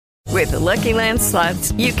With the Lucky Land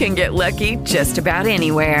Slots, you can get lucky just about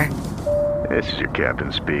anywhere. This is your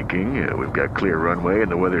captain speaking. We've got clear runway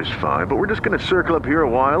and the weather's fine, but we're just going to circle up here a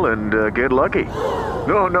while and get lucky.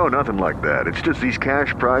 No, nothing like that. It's just these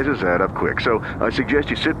cash prizes add up quick. So I suggest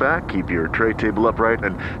you sit back, keep your tray table upright,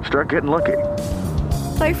 and start getting lucky.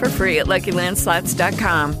 Play for free at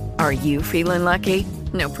LuckyLandSlots.com. Are you feeling lucky?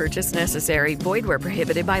 No purchase necessary. Void where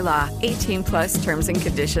prohibited by law. 18 plus terms and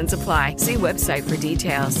conditions apply. See website for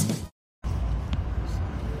details.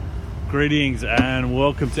 Greetings and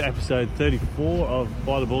welcome to episode 34 of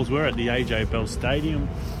By the Balls. We're at the AJ Bell Stadium.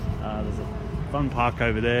 There's a fun park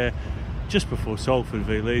over there just before Salford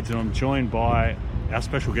v Leeds, and I'm joined by our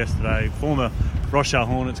special guest today, former Rochelle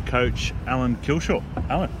Hornets coach Alan Kilshaw.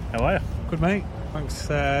 Alan, how are you? Good, mate. Thanks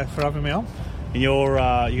for having me on. And you're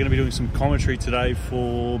going to be doing some commentary today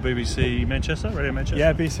for BBC Manchester, Radio Manchester?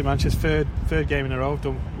 Yeah, BBC Manchester, third game in a row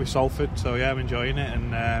done with Salford, so yeah, I'm enjoying it,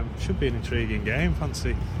 and should be an intriguing game.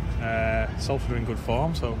 Fancy Salford are in good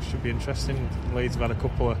form, so it should be interesting. Leeds have had a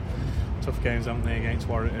couple of tough games, haven't they, against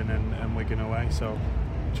Warrington and Wigan away, so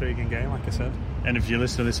intriguing game, like I said. And if you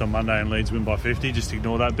listen to this on Monday and Leeds win by 50, just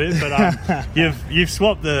ignore that bit. But you've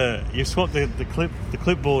swapped the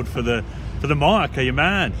clipboard for the mic. Are you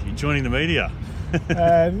mad? You're joining the media.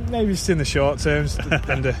 Maybe just in the short terms,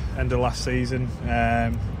 end of last season.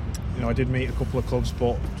 I did meet a couple of clubs,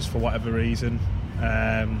 but just for whatever reason,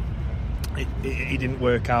 it didn't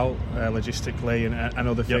work out logistically and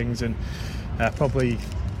other things, and probably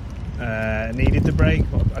needed the break.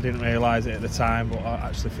 But I didn't realise it at the time, but I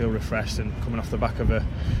actually feel refreshed and coming off the back of a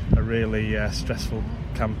really stressful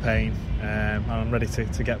campaign. I'm ready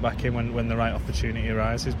to get back in when the right opportunity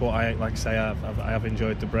arises. But I have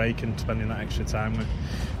enjoyed the break and spending that extra time with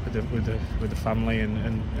the family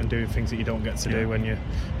and doing things that you don't get to do when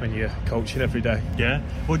you're coaching every day. Yeah.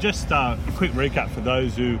 Well, just a quick recap for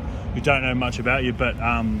those who don't know much about you, but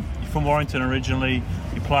you're from Warrington originally.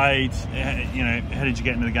 You played. How did you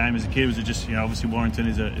get into the game as a kid? Was it just obviously Warrington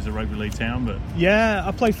is a rugby league town, but yeah,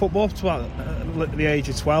 I played football at the age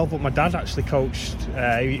of 12. But my dad actually coached.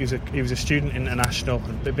 He was a student international,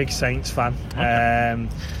 a big Saints fan. Okay.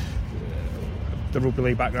 The rugby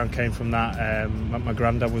league background came from that. My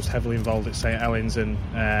granddad was heavily involved at St Helens, and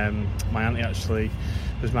my auntie actually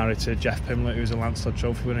was married to Jeff Pimlett, who was a Lancashire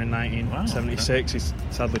Trophy winner in 1976. Wow, okay.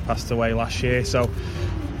 He sadly passed away last year, so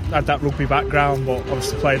I had that rugby background, but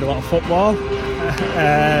obviously played a lot of football.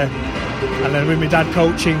 And then with my dad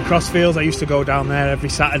coaching Crossfields, I used to go down there every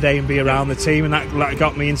Saturday and be around the team, and that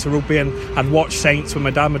got me into rugby. And I'd watch Saints with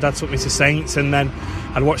my dad. My dad took me to Saints, and then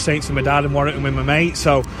I'd watch Saints with my dad and Warrington with my mate.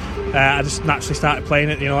 So I just naturally started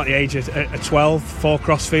playing at the age of 12 for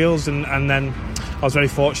Crossfields, and then I was very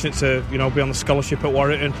fortunate to be on the scholarship at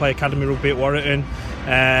Warrington, play academy rugby at Warrington,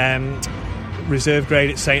 reserve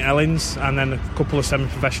grade at St Helens, and then a couple of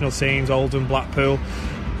semi-professional teams, Oldham, Blackpool.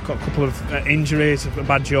 Got a couple of injuries, a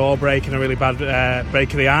bad jaw break and a really bad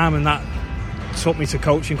break of the arm, and that took me to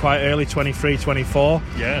coaching quite early, 23, 24.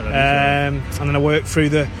 Yeah, and then I worked through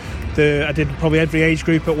I did probably every age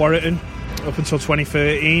group at Warrington up until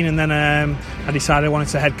 2013, and then I decided I wanted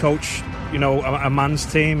to head coach a man's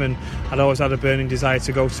team, and I'd always had a burning desire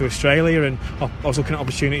to go to Australia, and I was looking at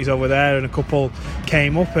opportunities over there, and a couple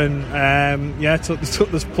came up, and took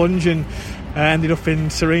this plunge and ended up in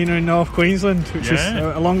Serena in North Queensland, which is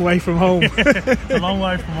a long way from home. A long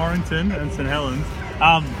way from Warrington and St Helens.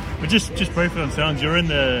 But just briefly on St Helens, you're in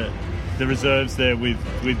the reserves there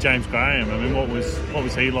with James Graham. I mean, what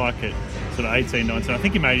was he like at sort of 18, 19? I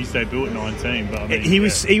think he made his debut at 19, but I mean, he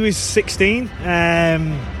was 16.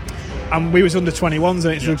 And we was under 21s,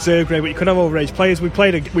 and it's reserve grade, but you could have overage players. We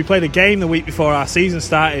played a game the week before our season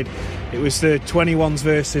started. It was the 21s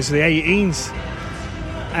versus the 18s.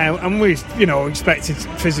 And we, expected to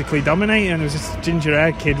physically dominate, and there was this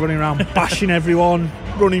ginger-haired kid running around bashing everyone,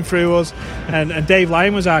 running through us. And Dave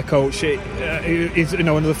Lyon was our coach. He's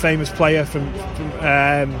another famous player from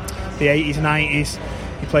the 80s, 90s.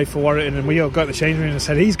 He played for Warrington, and we all got the change room and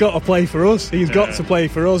said he's got to play for us. He's got to play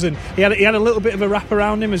for us, and he had a little bit of a wrap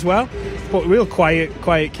around him as well, but real quiet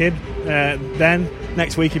kid. Then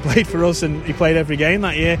next week he played for us, and he played every game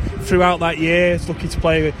that year. Throughout that year, I was lucky to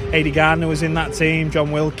play with Aidy Gardner was in that team,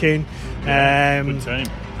 John Wilkin, good team.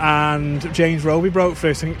 And James Roby broke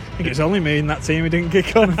first. I think it was only me in that team who didn't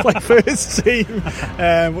kick on and play first team.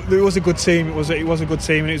 It was a good team. It was a good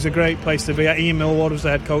team, and it was a great place to be at. Ian Millward was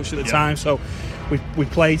the head coach at the time, so we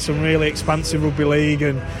played some really expansive rugby league,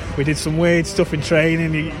 and we did some weird stuff in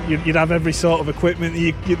training. You'd have every sort of equipment that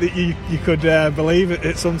you could believe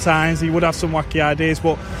at sometimes. You would have some wacky ideas,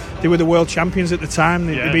 but they were the world champions at the time.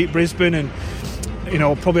 They beat Brisbane, and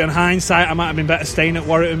probably on hindsight, I might have been better staying at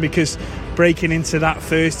Warrington, because breaking into that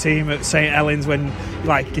first team at St Helens, when,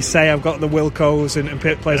 like you say, I've got the Wilcos and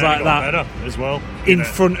players like that better as well in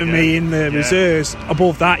front of me in the reserves.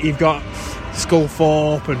 Above that, you've got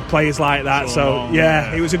Sculthorpe and players like that.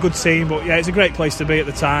 It was a good team, but it's a great place to be at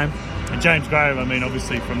the time. And James Graham, I mean,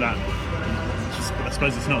 obviously from that, I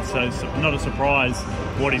suppose it's not a surprise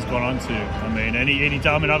what he's gone on to. I mean,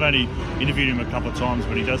 I've only interviewed him a couple of times,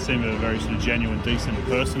 but he does seem a very sort of genuine, decent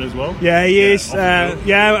person as well. Yeah, he is.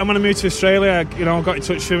 And when I moved to Australia, I got in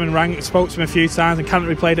touch with him and spoke to him a few times. And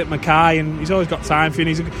Canterbury played at Mackay, and he's always got time for you.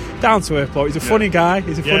 And he's a down to earth bloke. He's a funny guy.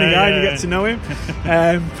 He's a funny guy. And you get to know him.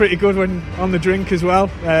 Pretty good when on the drink as well.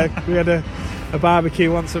 We had a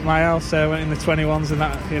barbecue once at my house. Went in the 21s, and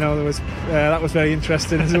that that was very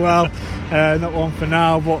interesting as well. Not one for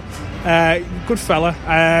now, but good fella.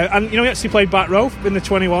 And he actually played back row in the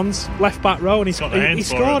 21s, left back row, and he scored.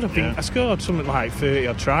 I scored something like 30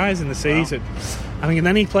 odd tries in the season. Wow. And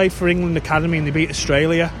then he played for England Academy, and they beat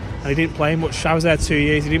Australia. And he didn't play much. I was there 2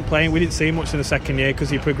 years. He didn't play. We didn't see him much in the second year because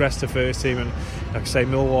he progressed to first team. And like I say,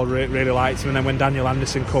 Millwall really liked him. And then when Daniel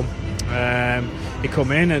Anderson come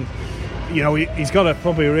in, and he's got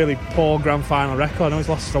probably a really poor grand final record. I know he's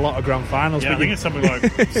lost a lot of grand finals. Yeah, I think it's something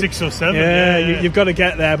like 6 or 7. You've got to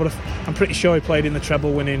get there. But I'm pretty sure he played in the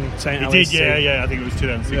treble-winning St Helens. He did, I think it was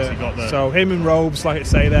 2006 he got there. So him and Robes, like I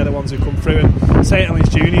say, they're the ones who come through. And St Helens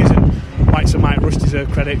juniors and Mike Rush deserve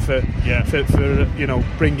credit for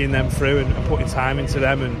bringing them through and putting time into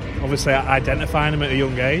them, and obviously identifying them at a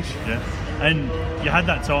young age. Yeah, and you had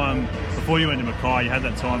that time before you went to Mackay. You had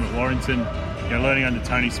that time at Warrington. Learning under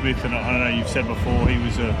Tony Smith, and I don't know, you've said before he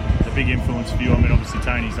was a big influence for you. I mean, obviously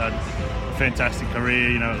Tony's had a fantastic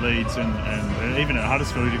career, at Leeds and even at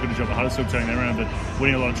Huddersfield. He did a good job at Huddersfield turning that around, but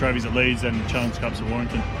winning a lot of trophies at Leeds and Challenge Cups at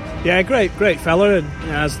Warrington. Yeah, great fella, and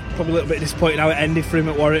I was probably a little bit disappointed how it ended for him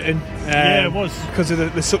at Warrington. It was because of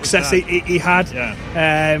the success he had.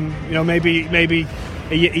 Yeah. Maybe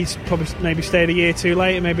he's probably maybe stayed a year too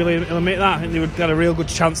late, and maybe he'll admit that. I think they had a real good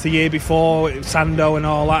chance the year before, Sando and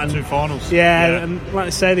all that. And 2 finals. Yeah, and like I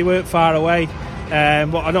say, they weren't far away.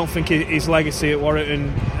 But I don't think his legacy at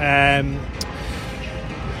Warrington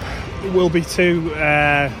will be too...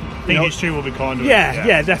 I think history will be kind of...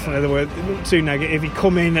 Yeah, definitely. They were too negative. He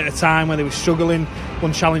come in at a time when they were struggling,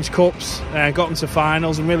 won Challenge Cups, got into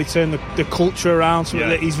finals, and really turned the culture around, something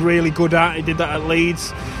that he's really good at. He did that at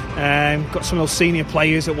Leeds. Got some of those senior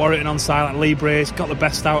players at Warrington on side, like Lee Brace, got the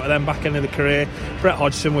best out of them back end of the career. Brett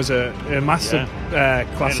Hodgson was a massive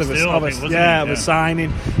class of a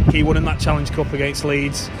signing. He won in that Challenge Cup against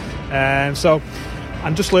Leeds.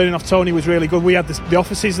 And just learning off Tony was really good. We had the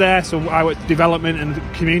offices there, so I went development and the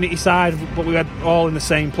community side, but we had all in the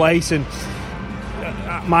same place. And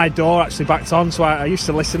my door actually backed on, so I used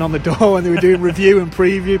to listen on the door when they were doing review and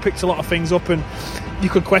preview, picked a lot of things up, and you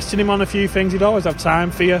could question him on a few things. He'd always have time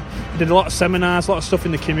for you. He did a lot of seminars, a lot of stuff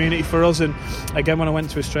in the community for us. And again, when I went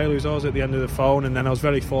to Australia, he was always at the end of the phone. And then I was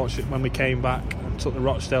very fortunate when we came back and took the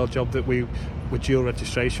Rochdale job that we were dual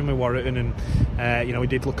registration with Warrington, and he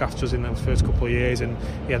did look after us in those first couple of years, and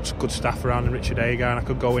he had good staff around, and Richard Agar, and I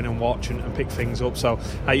could go in and watch and pick things up. So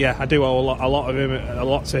I do owe a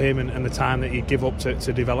lot to him and the time that he'd give up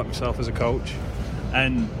to develop himself as a coach.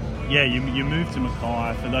 And you moved to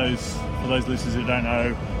Mackay. For those listeners who don't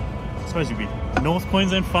know, I suppose it'd be North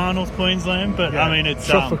Queensland, far North Queensland, but I mean it's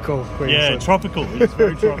tropical. Queensland. Yeah, tropical. It's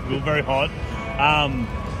very tropical, very hot.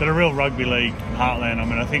 But a real rugby league heartland. I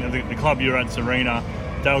mean, I think the club you were at, Serena,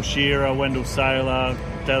 Dale Shearer, Wendell Saylor,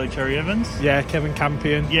 Daly Cherry Evans. Yeah, Kevin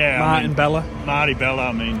Campion. Yeah, Marty Bella.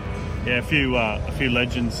 I mean, a few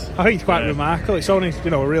legends. I think it's quite remarkable. It's only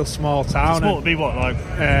a real small town. It'd be what, like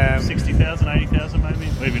 60,000, 80,000 maybe,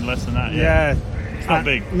 or even less than that. Yeah. It's not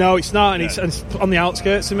big. No, it's not, and it's on the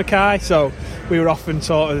outskirts of Mackay, so we were often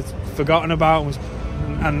sort of forgotten about.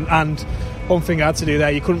 And one thing I had to do there,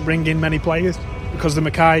 you couldn't bring in many players because the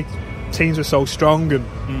Mackay teams were so strong,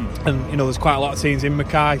 and there's quite a lot of teams in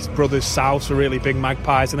Mackay. Brothers South were really big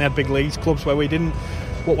Magpies, and they had big Leeds clubs where we didn't.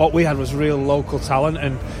 What we had was real local talent,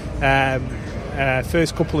 and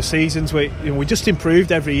first couple of seasons we just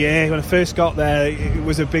improved every year. When I first got there, it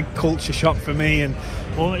was a big culture shock for me. And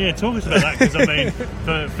talk us about that, because I mean,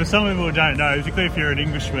 for some people who don't know, particularly if you're an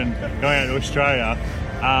Englishman going out to Australia,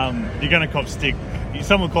 you're going to cop stick.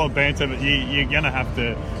 Someone called banter, but you're going to have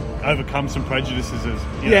to overcome some prejudices.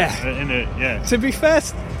 To be fair,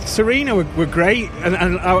 Serena were great,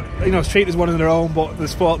 and was treated as one of their own. But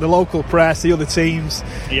the local press, the other teams,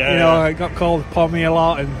 I got called Pommy a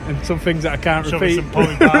lot, and some things that I can't repeat. Some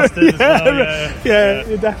Pommy bastard as well.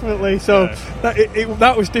 Yeah, definitely. So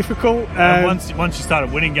that was difficult. Once you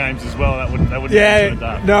started winning games as well, they wouldn't have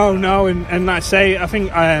that. No, and like I say, I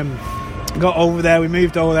think got over there, we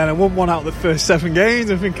moved over there, and I won one out of the first 7 games.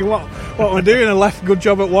 I'm thinking, what am I doing? I left a good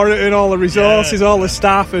job at Warrington, all the resources, all the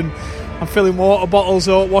staff, and I'm filling water bottles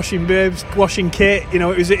up, washing bibs, washing kit.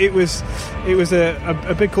 It was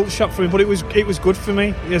a big culture shock for me, but it was good for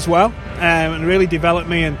me as well, and really developed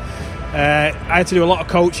me. And I had to do a lot of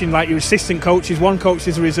coaching, like your assistant coaches. One coach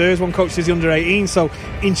is the reserves, one coach is the under 18. So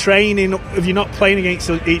in training, if you're not playing against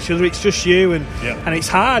each other, it's just you, and it's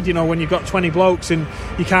hard, when you've got 20 blokes and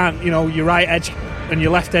you can't, your right edge and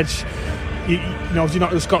your left edge, you've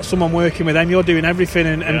not just got someone working with them. You're doing everything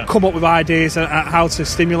and come up with ideas on how to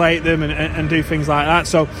stimulate them and do things like that.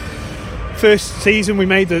 So first season we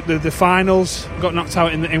made the finals, got knocked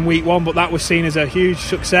out in week 1, but that was seen as a huge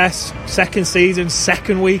success. Second season,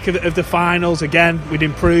 second week of the finals, again we'd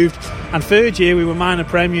improved, and third year we were minor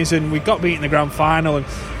premiers and we got beat in the grand final, and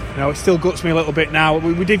it still guts me a little bit now.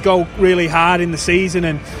 We did go really hard in the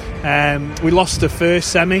season, and we lost the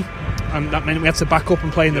first semi, and that meant we had to back up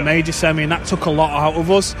and play in the major semi, and that took a lot out of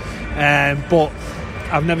us, but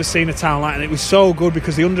I've never seen a town like that. It was so good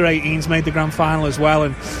because the under 18s made the grand final as well,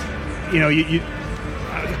 and you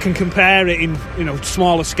can compare it in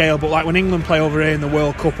smaller scale, but like when England play over here in the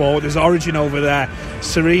World Cup, or there's Origin over there,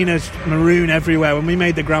 Serena's maroon everywhere. When we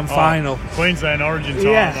made the grand final, Queensland Origin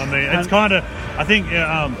time. I mean, it's kind of, I think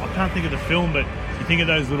I can't think of the film, but you think of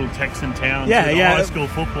those little Texan towns, high school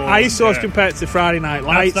football. I used to always compare it to Friday Night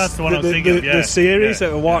Lights. That's the one I was thinking of. The series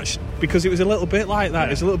that I watched, because it was a little bit like that.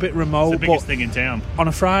 It was a little bit remote. It's the biggest thing in town. On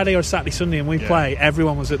a Friday or Saturday, Sunday, and we play,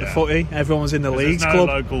 everyone was at the footy. Everyone was in the leagues club.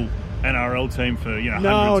 There's no local NRL team for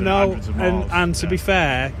hundreds of miles. And to be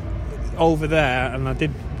fair, over there, and I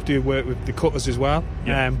did do work with the Cutters as well,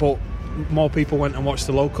 but more people went and watched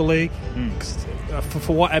the local league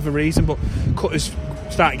for whatever reason. But Cutters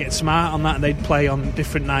started getting smart on that, and they'd play on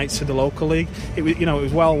different nights to the local league. It was, it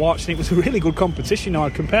was well watched, and it was a really good competition.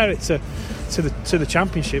 I'd compare it to the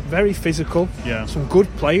championship. Very physical. Some good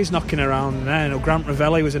players knocking around there. Grant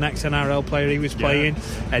Ravelli was an ex-NRL player. He was playing.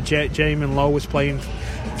 Jamin Lowe was playing.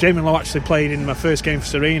 Jamin Lowe actually played in my first game for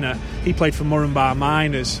Serena. He played for Murrumbidgee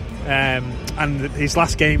Miners, and his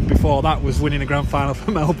last game before that was winning a grand final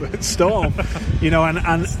for Melbourne Storm. And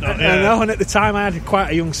at the time I had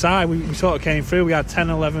quite a young side. We sort of came through. We had 10,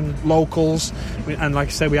 11 locals, and like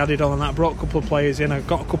I said, we added on that, brought a couple of players in. I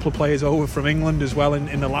got a couple of players over from England as well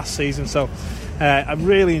in the last season. So I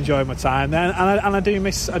really enjoyed my time there, and I do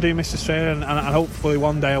miss Australia, and hopefully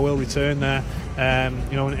one day I will return there.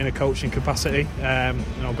 In a coaching capacity.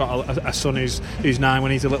 I've got a son who's 9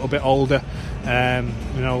 when he's a little bit older.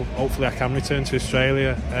 Hopefully I can return to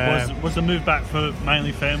Australia. Was the move back for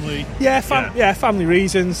mainly family? Family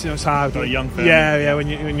reasons. It's hard. Got a young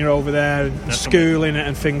family. When you're over there and schooling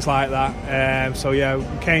and things like that. We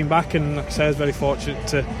came back, and like I say, I was very fortunate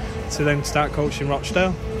to then start coaching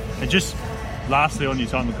Rochdale. And just lastly on your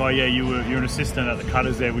time at Mackay, you're an assistant at the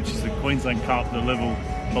Cutters there, which is the Queensland Cup, the level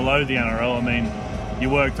below the NRL. I mean, you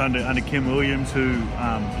worked under Kim Williams, who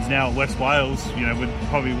is now at West Wales, with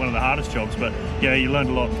probably one of the hardest jobs, but you learned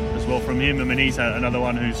a lot as well from him. I mean, he's another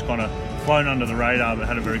one who's kind of flown under the radar but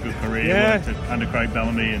had a very good career. Worked under Craig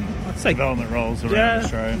Bellamy and development roles around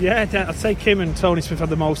Australia. I'd say Kim and Tony Smith had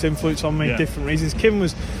the most influence on me, different reasons. Kim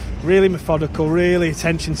was really methodical, really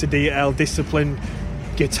attention to detail, discipline.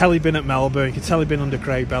 You could tell he'd been at Melbourne, you could tell he'd been under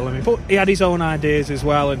Craig Bellamy, but he had his own ideas as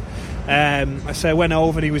well. And I went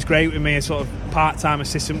over, and he was great with me, a sort of part-time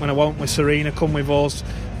assistant when I went with Serena, come with us,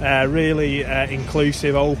 really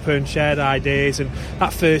inclusive, open, shared ideas. And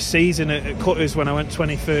that first season at Cutters, when I went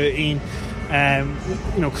 2013,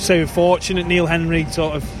 say we're fortunate, Neil Henry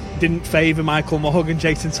sort of didn't favour Michael Morgan,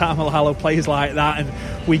 Jason Taumalolo, players like that,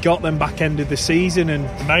 and we got them back end of the season. And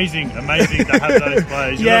amazing to have those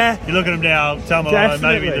players. You look at them now, Taumalolo,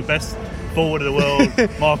 maybe the best forward of the world,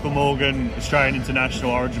 Michael Morgan, Australian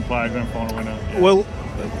international Origin player, grand final winner. Well,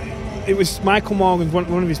 it was Michael Morgan,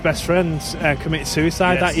 one of his best friends, committed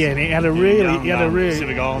suicide that year, and he had a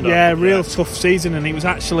real tough season, and he was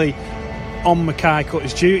actually on Mackay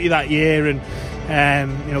Cutters duty that year, and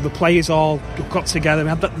the players all got together. We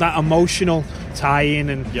had that emotional tie-in,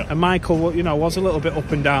 and Michael, was a little bit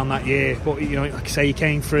up and down that year, but like I say, he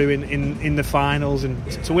came through in the finals,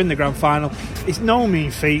 and to win the grand final, it's no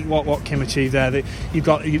mean feat what Kim achieved there. You've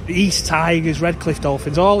got East Tigers, Redcliffe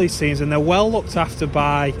Dolphins, all these teams, and they're well looked after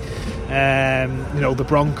by the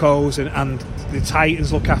Broncos, and the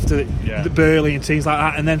Titans look after the Burley and teams like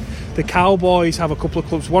that, and then the Cowboys have a couple of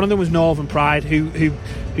clubs. One of them was Northern Pride, who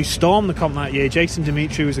stormed the comp that year. Jason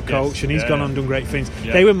Dimitri was a coach, and he's gone on and done great things.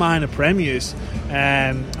 They were minor premiers,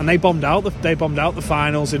 and they bombed out the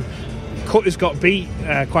finals, and Cutters got beat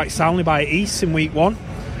quite soundly by East in week 1,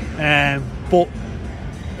 but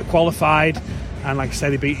qualified, and like I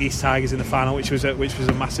said, they beat East Tigers in the final, which was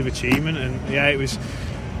a massive achievement. And it was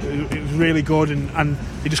really good, and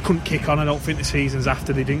they just couldn't kick on. I don't think the seasons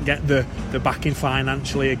after, they didn't get the backing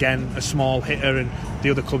financially. Again, a small hitter, and the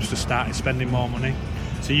other clubs just started spending more money.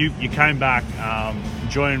 So you came back,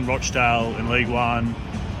 joined Rochdale in League One.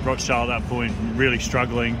 Rochdale at that point really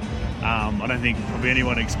struggling. I don't think probably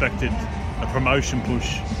anyone expected a promotion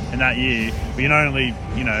push in that year. But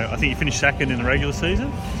I think you finished second in the regular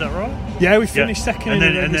season. Is that right? Yeah, we finished second in the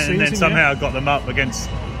regular season. And then somehow got them up against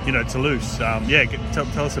Toulouse.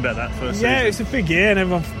 Tell us about that first season. Yeah, it's a big year,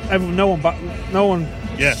 and no one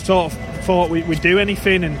sort of thought we'd do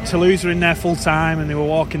anything. And Toulouse were in there full time, and they were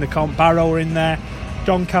walking the comp. Barrow were in there.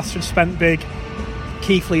 Doncaster spent big.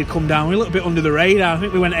 Keighley had come down. We were a little bit under the radar. I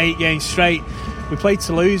think we went 8 games straight. We played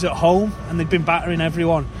Toulouse at home, and they'd been battering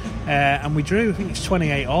everyone. And we drew. I think it was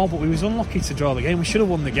 28-all, but we was unlucky to draw the game. We should have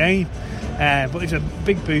won the game. But it was a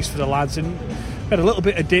big boost for the lads, and we had a little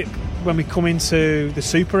bit of dip when we come into the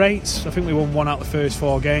Super 8s. I think we won 1 out of the first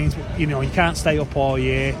 4 games. But, you can't stay up all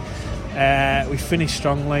year. We finished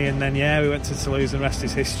strongly, and then we went to Toulouse, and the rest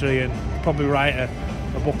is history. And probably write a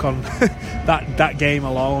book on that game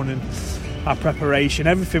alone, and our preparation.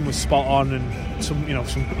 Everything was spot on, and some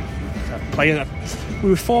player. We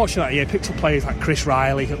were fortunate that year. Picked up players like Chris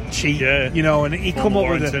Riley, cheap, and he come up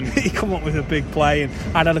with a big play. And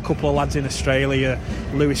I'd had a couple of lads in Australia,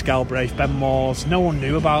 Lewis Galbraith, Ben Moores. No one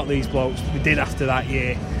knew about these blokes. We did after that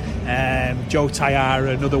year. Joe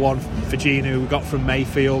Tyara, another one, Virginia, who we got from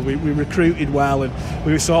Mayfield. We recruited well, and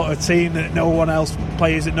we were sort of a team that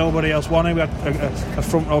players that nobody else wanted. We had a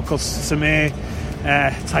front row called Samir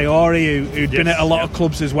Tayori, who'd been at a lot of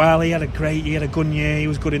clubs as well. He had a good year. He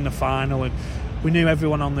was good in the final, and we knew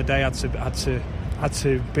everyone on the day had to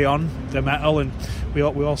be on the metal. And we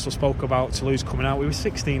also spoke about Toulouse coming out. We were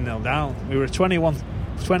 16-0 down. We were a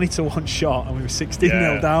 20-1 shot, and we were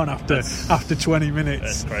 16-0 down after 20 minutes.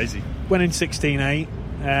 That's crazy. Went in 16-8,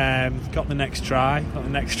 got the next try,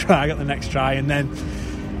 and then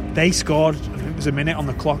they scored. I think it was a minute on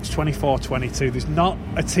the clock. It's 24-22. There's not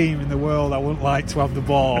a team in the world I wouldn't like to have the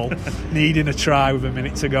ball needing a try with a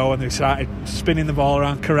minute to go, and they started spinning the ball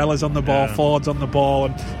around. Carella's on the ball, Ford's on the ball,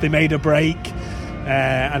 and they made a break,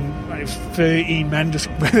 and it was 13 men just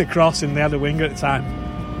went across, and they had a winger at the time,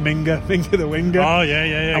 Minga the winger. Oh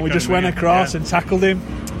yeah. And we just went across and tackled him,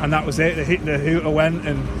 and that was it. The hooter went,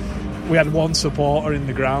 and we had one supporter in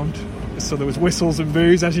the ground. So there was whistles and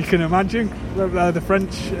boos, as you can imagine. The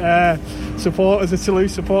French supporters, the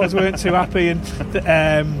Toulouse supporters, weren't too happy. And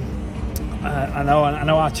I know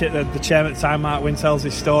the chairman at the time, Mark Wynne, tells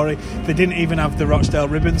his story. They didn't even have the Rochdale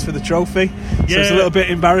ribbons for the trophy. So it's a little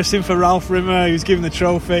bit embarrassing for Ralph Rimmer, who's giving the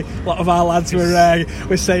trophy. A lot of our lads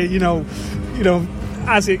were saying, we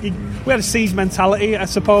had a siege mentality, I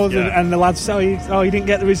suppose, and the lads said, you didn't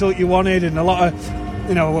get the result you wanted, and a lot of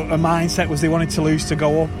a mindset was they wanted Toulouse to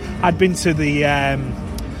go up. I'd been to the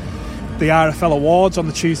RFL Awards on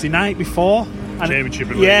the Tuesday night before. Championship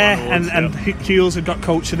and and Hughes had got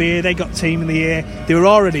Coach of the Year, they got Team of the Year. They were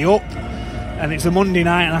already up, and it's a Monday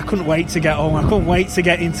night, and I couldn't wait to get home. I couldn't wait to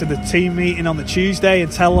get into the team meeting on the Tuesday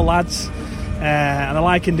and tell the lads. And I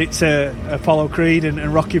likened it to Apollo Creed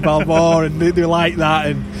and Rocky Balboa, and they like that.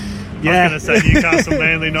 And I was going to say Newcastle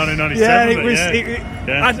Manly 1997.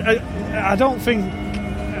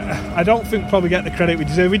 I don't think probably get the credit we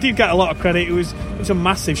deserve. We did get a lot of credit. It was a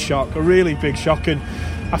massive shock, a really big shock. And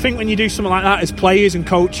I think when you do something like that as players and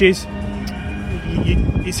coaches,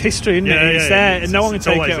 it's history, isn't it? It's there, and no one can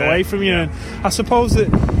take it away from you. And I suppose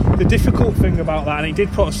that the difficult thing about that, and it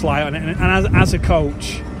did put a slight on it, and as a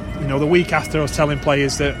coach, the week after, I was telling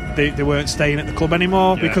players that they weren't staying at the club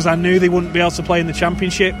anymore because I knew they wouldn't be able to play in the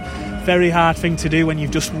Championship. Very hard thing to do when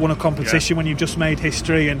you've just won a competition, when you've just made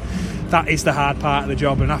history, and that is the hard part of the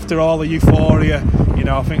job. And after all the euphoria,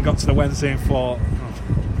 I think got to the Wednesday and thought,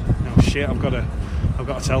 shit, I've got to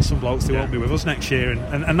tell some blokes they won't be with us next year,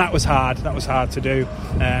 and that was hard. That was hard to do.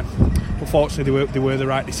 But fortunately, they were the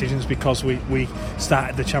right decisions, because we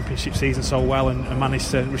started the Championship season so well and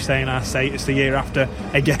managed to retain our status the year after,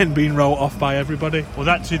 again being wrote off by everybody. Well,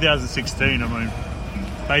 that 2016, I mean,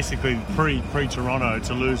 basically pre-Toronto,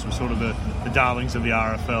 Toulouse was sort of the darlings of the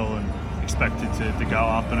RFL and expected to go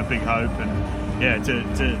up, and a big hope, and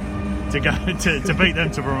to beat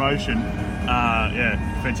them to promotion.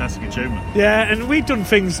 Fantastic achievement. Yeah, and we'd done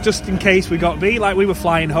things just in case we got beat. Like, we were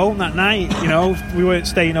flying home that night. We weren't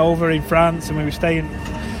staying over in France, and we were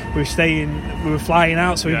flying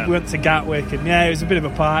out. So we went to Gatwick, and it was a bit of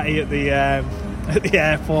a party at the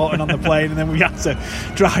airport and on the plane, and then we had to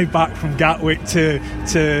drive back from Gatwick to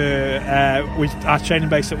our training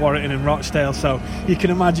base at Warrington and Rochdale. So you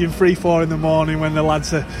can imagine 3-4 in the morning when the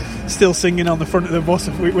lads are still singing on the front of the bus.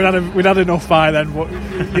 We'd had enough by then, but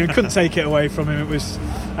you couldn't take it away from him. It was,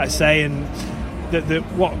 I'd say, and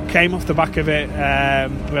what came off the back of it, we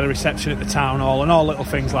had a reception at the town hall and all little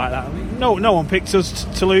things like that. No one picked us.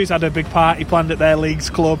 Toulouse had a big party planned at their league's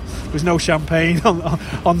club. There was no champagne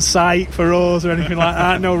on site for us or anything like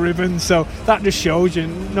that, no ribbons. So that just shows you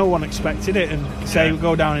no one expected it, and we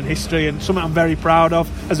go down in history, and something I'm very proud of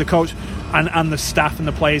as a coach, and the staff and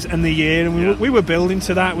the players and the year. And we were building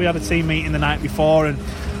to that. We had a team meeting the night before, and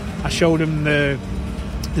I showed them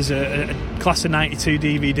there's a Class of 92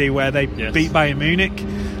 DVD where they beat Bayern Munich,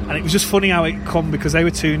 and it was just funny how it come, because they were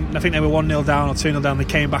 1-0 down or 2-0 down. They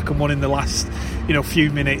came back and won in the last few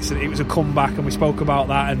minutes, and it was a comeback, and we spoke about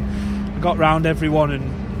that, and I got round everyone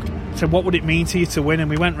and said, what would it mean to you to win? And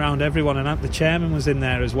we went round everyone, and the chairman was in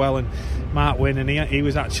there as well, and Mark Wynne, and he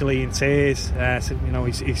was actually in tears. Said,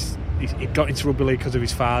 he got into rugby league because of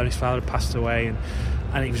his father. His father had passed away,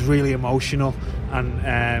 and he was really emotional, and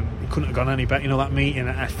he couldn't have gone any better. That meeting,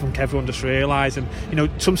 I think everyone just realised, and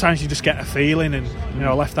sometimes you just get a feeling, and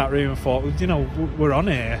I left that room and thought, we're on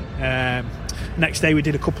here. Next day we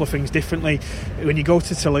did a couple of things differently. When you go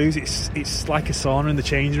to Toulouse, it's like a sauna in the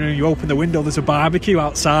changing room. You open the window, there's a barbecue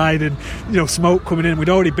outside, and smoke coming in. We'd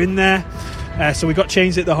already been there. So we got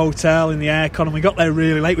changed at the hotel in the aircon, and we got there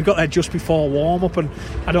really late. We got there just before warm-up, and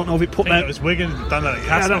I don't know if it put them... It was Wigan, done that at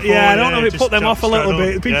Castle. I don't know if it put them off a little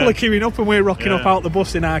bit. People are queuing up, and we're rocking up out the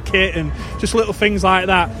bus in our kit, and just little things like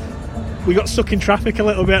that. We got stuck in traffic a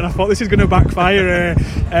little bit, and I thought, this is going to backfire.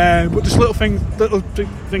 But just little things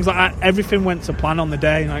like that. Everything went to plan on the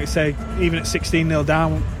day. Like I say, even at 16-0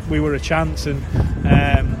 down, we were a chance, and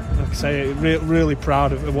like I say, really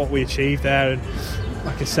proud of what we achieved there. And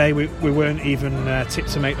like I say, we weren't even tipped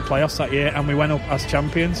to make the playoffs that year, and we went up as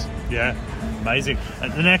champions. Yeah, amazing.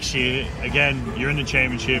 And the next year, again, you're in the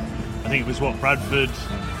championship. I think it was Bradford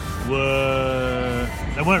were...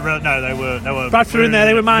 They weren't... No, they were... Bradford in there,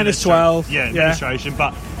 they were minus 12. Yeah, administration.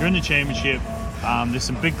 But you're in the championship. There's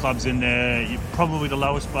some big clubs in there. You're probably the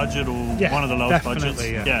lowest budget, or one of the lowest budgets.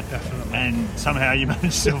 Yeah, definitely. And somehow you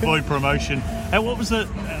managed to avoid promotion. And what was the...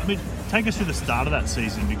 I mean, take us through the start of that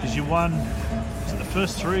season, because you won...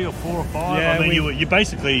 first 3 or 4 or 5. Yeah, I mean, you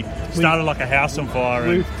basically started like a house on fire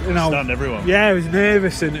and stunned everyone. Yeah, I was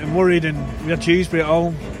nervous and worried, and we had Dewsbury at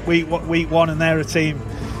home week 1, and they're a team,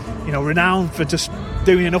 renowned for just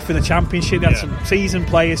doing enough in the championship. They had some seasoned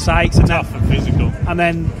players, Sykes, and tough and physical. And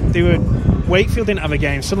then Wakefield didn't have a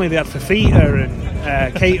game. Suddenly they had Fafita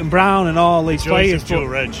and Caton Brown and all these players. Dual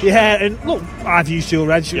reg. Yeah, and look, I've used dual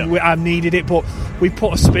reg. I've needed it, but we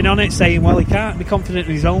put a spin on it, saying, well, he can't be confident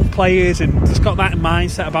in his own players, and he's got that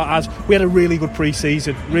mindset about us. We had a really good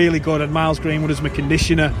pre-season, really good, and Miles Greenwood as my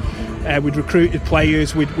conditioner. We'd recruited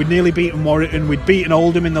players. We'd nearly beaten Warrington. We'd beaten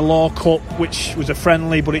Oldham in the Law Cup, which was a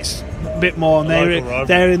friendly, but it's a bit more. And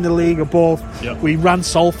they're in the league above. Yep. We ran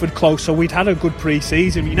Salford close, so we'd had a good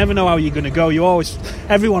pre-season. You never know how you're going to go.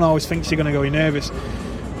 Everyone always thinks you're going to go. You're nervous.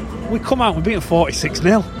 We come out and we beat them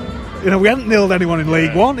 46-0. We hadn't nilled anyone in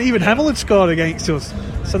League One. Even Hemel had scored against us.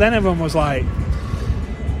 So then everyone was like...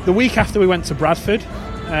 The week after we went to Bradford,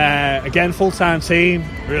 again, full-time team.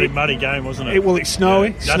 Really muddy game, wasn't it? It's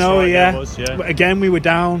snowy. Yeah, snowy, right, it was, yeah. But again, we were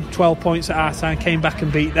down 12 points at our time, came back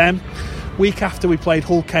and beat them. Week after, we played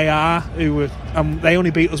Hull KR, they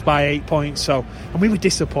only beat us by 8 points. And we were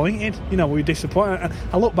disappointed. We were disappointed.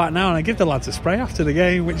 I look back now and I give the lads a spray after the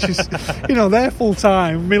game, which is, they're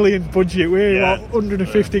full-time, million budget. We're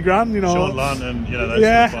 150 grand. Sean Lunn and those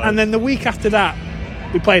and then the week after that,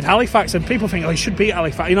 we played Halifax, and people think, you should beat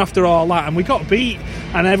Halifax, after all that, and we got beat,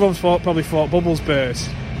 and everyone probably thought bubbles burst.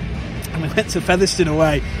 And we went to Featherstone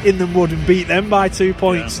away in the mud and beat them by 2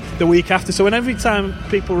 points the week after. So every time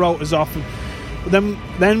people wrote us off, then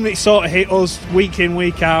it sort of hit us week in,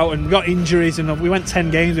 week out, and got injuries, and we went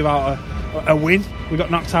 10 games without a win. We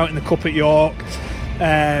got knocked out in the Cup at York.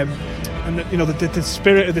 And and the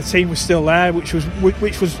spirit of the team was still there, which was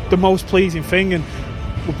the most pleasing thing. And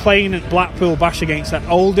we're playing at Blackpool Bash against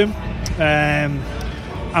Oldham, and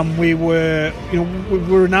we were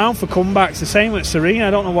renowned for comebacks. The same at Serena.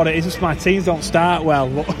 I don't know what it is, just my teams don't start well,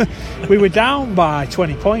 but we were down by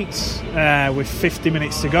 20 points with 50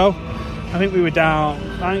 minutes to go. I think we were down,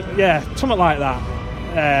 something like that.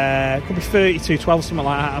 Could be 32-12, something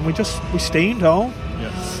like that, and we steamed home.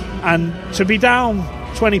 Yeah. And to be down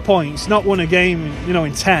 20 points, not won a game,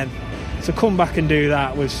 in 10, to come back and do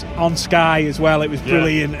that was on Sky as well. It was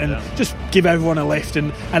brilliant, and just give everyone a lift.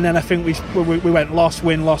 And then I think we went loss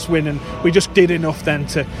win, and we just did enough then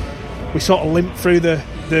we sort of limped through the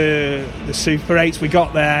Super 8s. We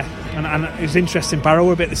got there, and it was interesting. Barrow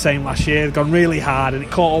were a bit the same last year. They'd gone really hard, and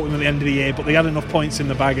it caught up with them at the end of the year, but they had enough points in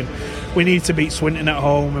the bag, and we needed to beat Swinton at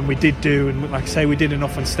home, and we did do. And like I say, we did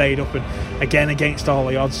enough and stayed up, and again against all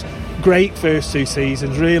the odds. Great first 2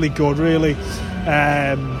 seasons, really good, really.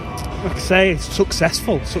 Like I say,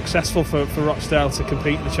 successful for Rochdale to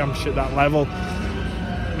compete in the Championship at that level.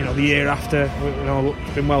 The year after,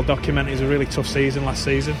 been well documented, as a really tough season last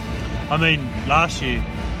season. I mean, last year,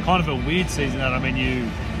 kind of a weird season. You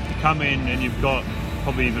come in and you've got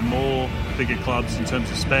probably even more bigger clubs in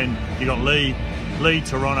terms of spend. You got Leigh,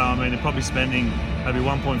 Toronto. I mean, they're probably spending maybe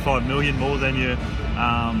 1.5 million more than you.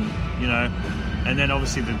 And then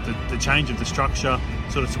obviously the change of the structure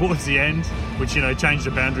sort of towards the end, which changed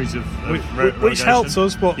the boundaries of which helps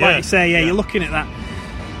us. But like you say, you're looking at that,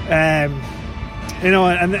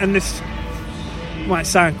 and this might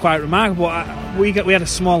sound quite remarkable. We had a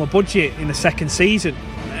smaller budget in the second season.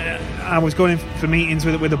 I was going for meetings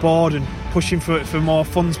with the board and pushing for more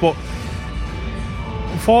funds, but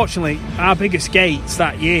unfortunately, our biggest gates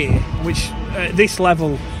that year, which at this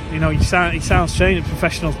level, it sounds strange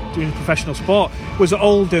doing professional sport, was at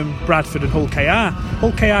Oldham, Bradford and Hull KR.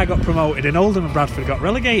 Hull KR got promoted and Oldham and Bradford got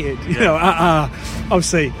relegated, at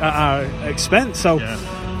our expense. So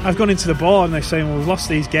I've gone into the board and they're saying, well, we've lost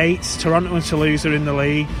these gates. Toronto and Toulouse are in the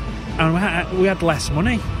league, and we had less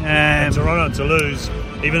money. And Toronto and Toulouse,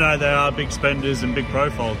 even though they are big spenders and big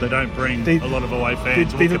profile, they don't bring a lot of away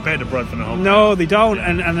fans compared to Bradford and Hull. No, they don't.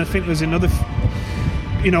 And I think there's another,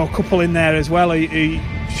 a couple in there as well,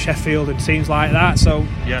 Sheffield and teams like that. So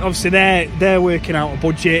obviously they're working out a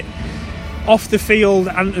budget. Off the field,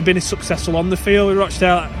 and been as successful on the field with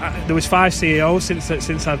Rochdale. There was 5 CEOs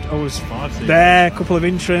since I was there. A couple of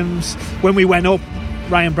interims. When we went up,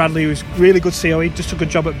 Ryan Bradley was really good CEO. He just took a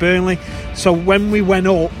job at Burnley. So when we went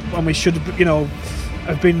up, and we should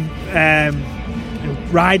have been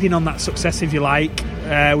riding on that success, if you like,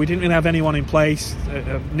 we didn't really have anyone in place.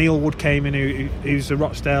 Neil Wood came in, who's a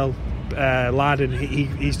Rochdale lad, and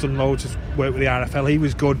he's done loads of work with the RFL. He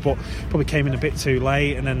was good, but probably came in a bit too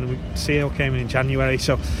late, and then the CEO came in January,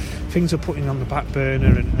 so things were putting on the back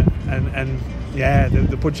burner, and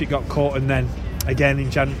the budget got cut. And then again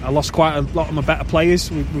in Jan, I lost quite a lot of my better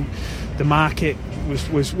players. The market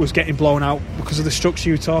was getting blown out because of the structure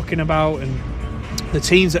you were talking about, and the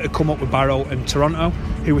teams that had come up with Barrow and Toronto,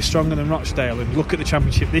 who were stronger than Rochdale. And look at the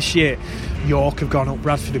Championship this year, York have gone up,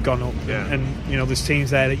 Bradford have gone up, and there's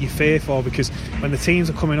teams there that you fear for, because when the teams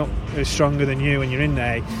are coming up stronger than you and you're in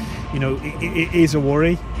there, it is a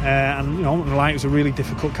worry. And it was a really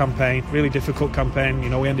difficult campaign.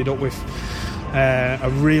 We ended up with a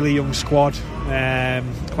really young squad,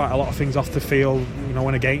 quite a lot of things off the field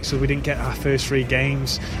went against us. We didn't get our first 3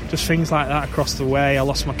 games, just things like that across the way. I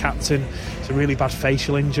lost my captain. It's a really bad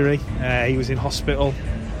facial injury. He was in hospital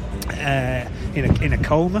in a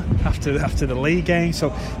coma after the league game. So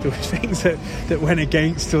there was things that went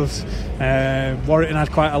against us. Warrington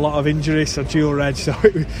had quite a lot of injuries, so dual reg. So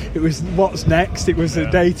it was what's next. It was a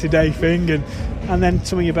day-to-day thing, and then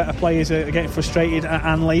some of your better players are getting frustrated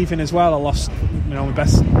and leaving as well. I lost my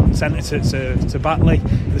best centre to Batley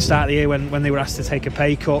at the start of the year when they were asked to take a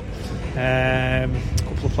pay cut. A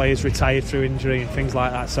couple of players retired through injury and things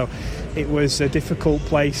like that. So it was a difficult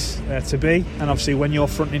place to be, and obviously when you're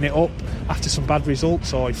fronting it up after some bad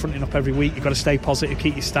results, or you're fronting up every week, you've got to stay positive,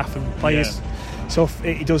 keep your staff and players. So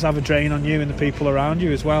it does have a drain on you and the people around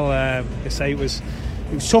you as well. I say it was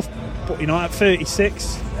tough, but at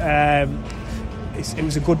 36,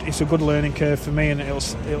 it's a good learning curve for me, and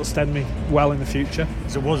it'll stand me well in the future.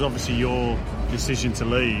 So it was obviously your decision to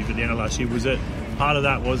leave at the end of last year. Was it part of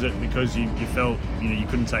that? Was it because you felt you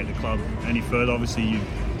couldn't take the club any further? Obviously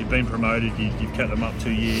you've been promoted, you've kept them up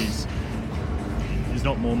 2 years. There's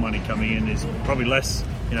not more money coming in. There's probably less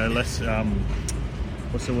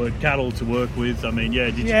what's the word, cattle to work with. I mean,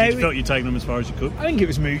 did you felt you take them as far as you could? I think it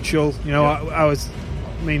was mutual.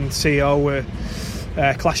 CEO were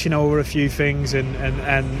clashing over a few things, and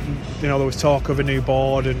there was talk of a new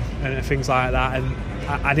board and things like that, and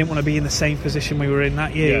I didn't want to be in the same position we were in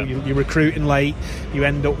that year. You're recruiting late, you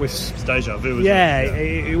end up with deja vu.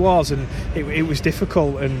 It was, and it was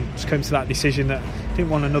difficult, and just came to that decision that I didn't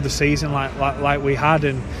want another season like we had,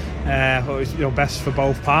 and it was best for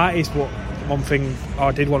both parties. But one thing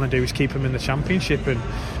I did want to do is keep them in the Championship, and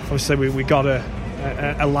obviously we got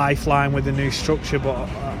a lifeline with the new structure, but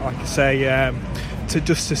like I say,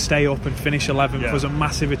 to stay up and finish 11th was a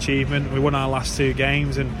massive achievement. We won our last 2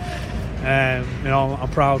 games, and I'm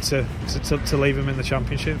proud to leave him in the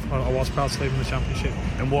Championship. I was proud to leave him in the Championship.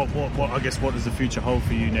 And what I guess what does the future hold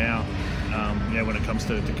for you now? When it comes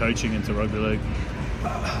to coaching and to rugby league.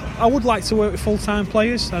 I would like to work with full-time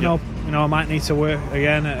players. I know I might need to work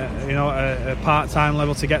again at a part-time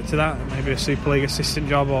level to get to that. Maybe a Super League assistant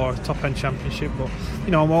job or a top-end Championship. But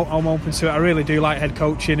I'm open to it. I really do like head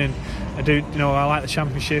coaching, and I do. I like the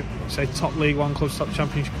Championship. Say top League One clubs, top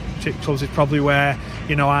Championship clubs is probably where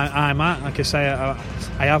I'm at. Like I say,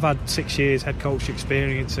 I have had 6 years head coach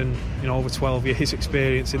experience, and over 12 years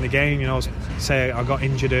experience in the game. Say I got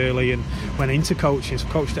injured early and went into coaching, so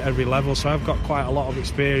coached at every level. So I've got quite a lot of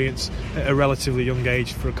experience at a relatively young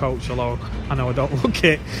age for a coach. Although I know I don't look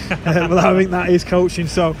it, but I think that is coaching.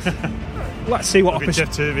 So let's see what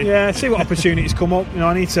opportunities come up.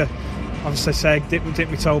 I need to obviously dip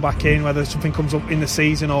my toe back in, whether something comes up in the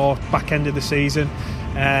season or back end of the season.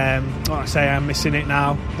 Like I say, I'm missing it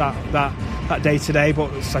now, that day to day,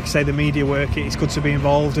 but like I say, the media work, it's good to be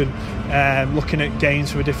involved, and looking at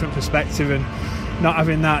games from a different perspective, and not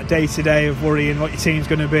having that day to day of worrying what your team's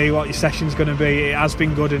going to be, what your session's going to be. It has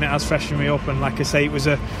been good, and it has freshened me up. And like I say, it was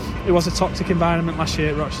a toxic environment last year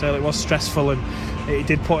at Rochdale. It was stressful, and it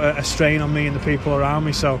did put a strain on me and the people around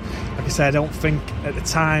me. So like I say, I don't think at the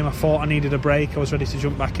time I thought I needed a break. I was ready to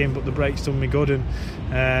jump back in, but the break's done me good,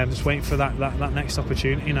 and just waiting for that next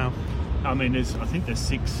opportunity now. I mean, I think there's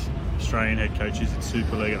 6 Australian head coaches in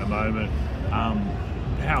Super League at the moment.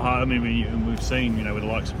 How hard? I mean, we've seen, with the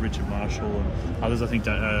likes of Richard Marshall and others. I think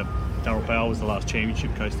Darryl Powell was the last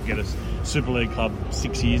championship coach to get us Super League club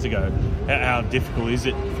 6 years ago. How difficult is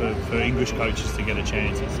it for English coaches to get a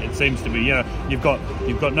chance? It seems to be, you've got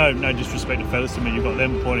no disrespect to Featherstone, but you've got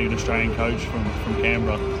them appointing an Australian coach from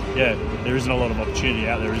Canberra. Yeah, there isn't a lot of opportunity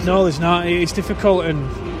out there, is there? No, there's not. It's difficult, and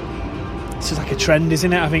it's just like a trend,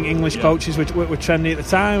 isn't it? I think English coaches were trendy at the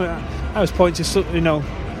time. I was pointing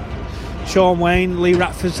to, Sean Wayne, Lee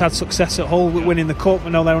Ratford's had success at Hull winning the cup. I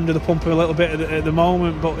know they're under the pump a little bit at the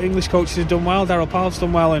moment, but English coaches have done well. Darryl Powell's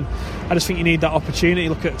done well, and I just think you need that opportunity.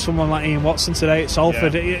 Look at someone like Ian Watson today at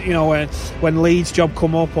Salford. When Leeds' job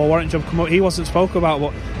come up or Warrington job come up, he wasn't spoke about,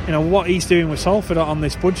 but what he's doing with Salford on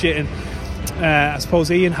this budget, and I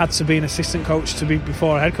suppose Ian had to be an assistant coach to be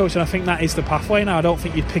before a head coach, and I think that is the pathway now. I don't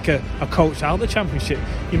think you'd pick a coach out of the Championship.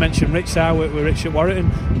 You mentioned Rich there with Rich at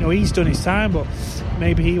Warrington. He's done his time, but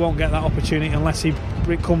maybe he won't get that opportunity unless he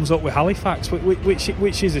comes up with Halifax,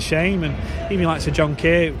 which is a shame. And even like Sir John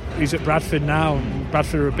Kay, who's at Bradford now, and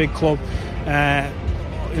Bradford are a big club.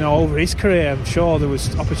 Over his career, I'm sure there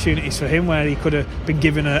was opportunities for him where he could have been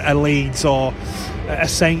given a Leeds or a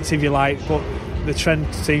Saints, if you like, but the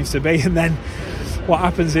trend seems to be, and then what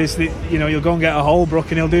happens is that you'll go and get a Holbrook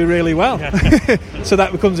and he'll do really well. So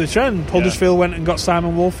that becomes a trend. Huddersfield went and got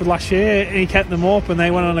Simon Wolford last year, and he kept them up, and they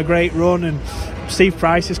went on a great run, and Steve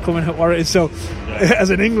Price is coming at Warrington. So as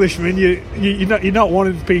an Englishman, you're not one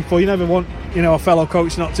of the people, you never want a fellow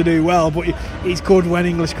coach not to do well, but it's good when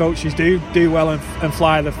English coaches do well and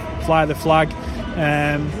fly the flag.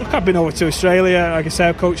 Look, I've been over to Australia, like I say,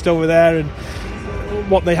 I've coached over there, and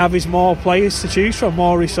what they have is more players to choose from,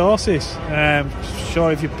 more resources.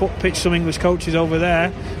 Sure, if you pitch some English coaches over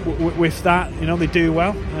there with that, they do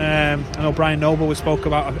well. I know Brian Noble we spoke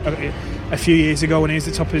about a few years ago when he was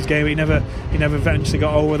at the top of his game. He never eventually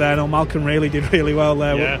got over there. I know Malcolm really did really well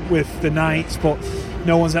there with the Knights, but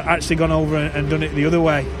no one's actually gone over and done it the other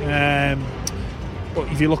way. But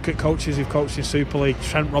if you look at coaches who've coached in Super League,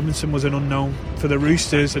 Trent Robinson was an unknown for the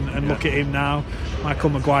Roosters, and look at him now,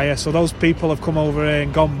 Michael Maguire. So those people have come over here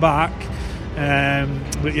and gone back.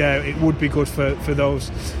 But it would be good for those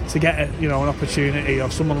to get an opportunity, or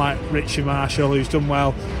someone like Richard Marshall who's done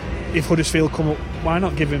well. If Huddersfield come up, why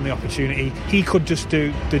not give him the opportunity? He could just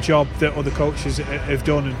do the job that other coaches have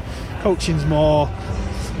done, and coaching's more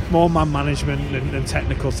man management and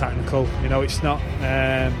technical.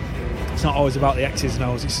 It's not always about the X's and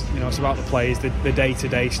O's. It's about the players, the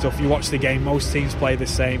day-to-day stuff. You watch the game, most teams play the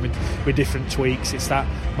same with different tweaks. It's that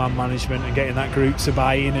man management and getting that group to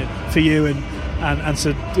buy in for you and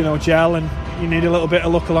to gel and you need a little bit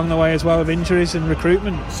of luck along the way as well with injuries and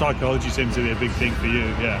recruitment. Psychology seems to be a big thing for you,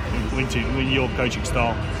 in your coaching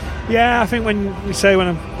style. Yeah, I think when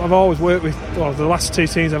I've always worked with, well, the last two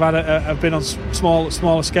teams I've had have been on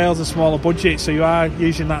smaller scales and smaller budgets, so you are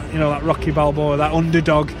using that, that Rocky Balboa, that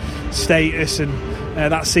underdog status and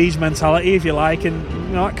that siege mentality, if you like,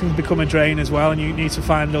 and that can become a drain as well, and you need to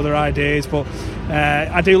find other ideas. But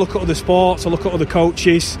I do look at other sports, I look at other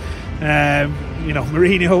coaches.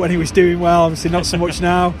 Mourinho when he was doing well, obviously not so much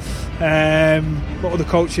now. But other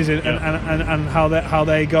coaches and how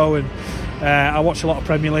they go, and I watch a lot of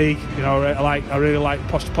Premier League. I really like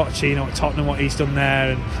Pochettino at Tottenham, what he's done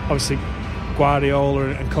there, and obviously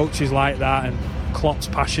Guardiola and coaches like that, and Klopp's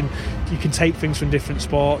passion. You can take things from different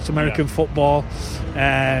sports. American football,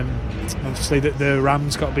 obviously the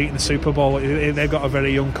Rams got beaten in the Super Bowl. They've got a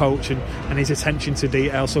very young coach and his attention to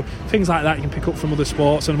detail. So things like that you can pick up from other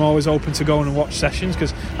sports, and I'm always open to going and watch sessions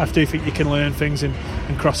because I do think you can learn things and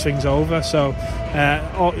cross things over. So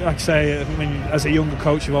like I say, as a younger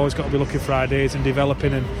coach, you've always got to be looking for ideas and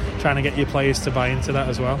developing and trying to get your players to buy into that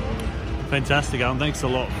as well. Fantastic, Alan. Thanks a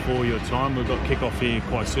lot for your time. We've got kick-off here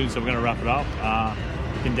quite soon, so we're going to wrap it up.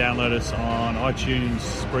 You can download us on iTunes,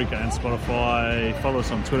 Spreaker and Spotify. Follow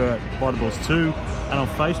us on Twitter at ByTheBalls2 and on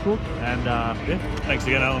Facebook. And thanks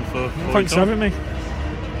again, Alan, for thanks for having me.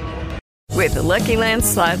 With the Lucky Land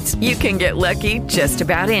Slots, you can get lucky just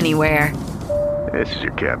about anywhere. This is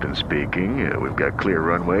your captain speaking. We've got clear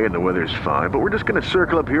runway and the weather's fine, but we're just going to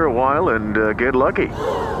circle up here a while and get lucky.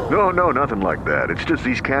 No, nothing like that. It's just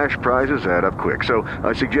these cash prizes add up quick. So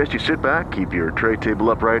I suggest you sit back, keep your tray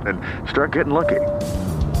table upright, and start getting lucky.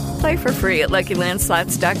 Play for free at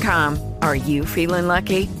LuckyLandSlots.com. Are you feeling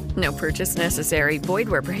lucky? No purchase necessary. Void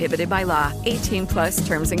where prohibited by law. 18+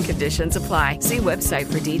 terms and conditions apply. See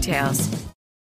website for details.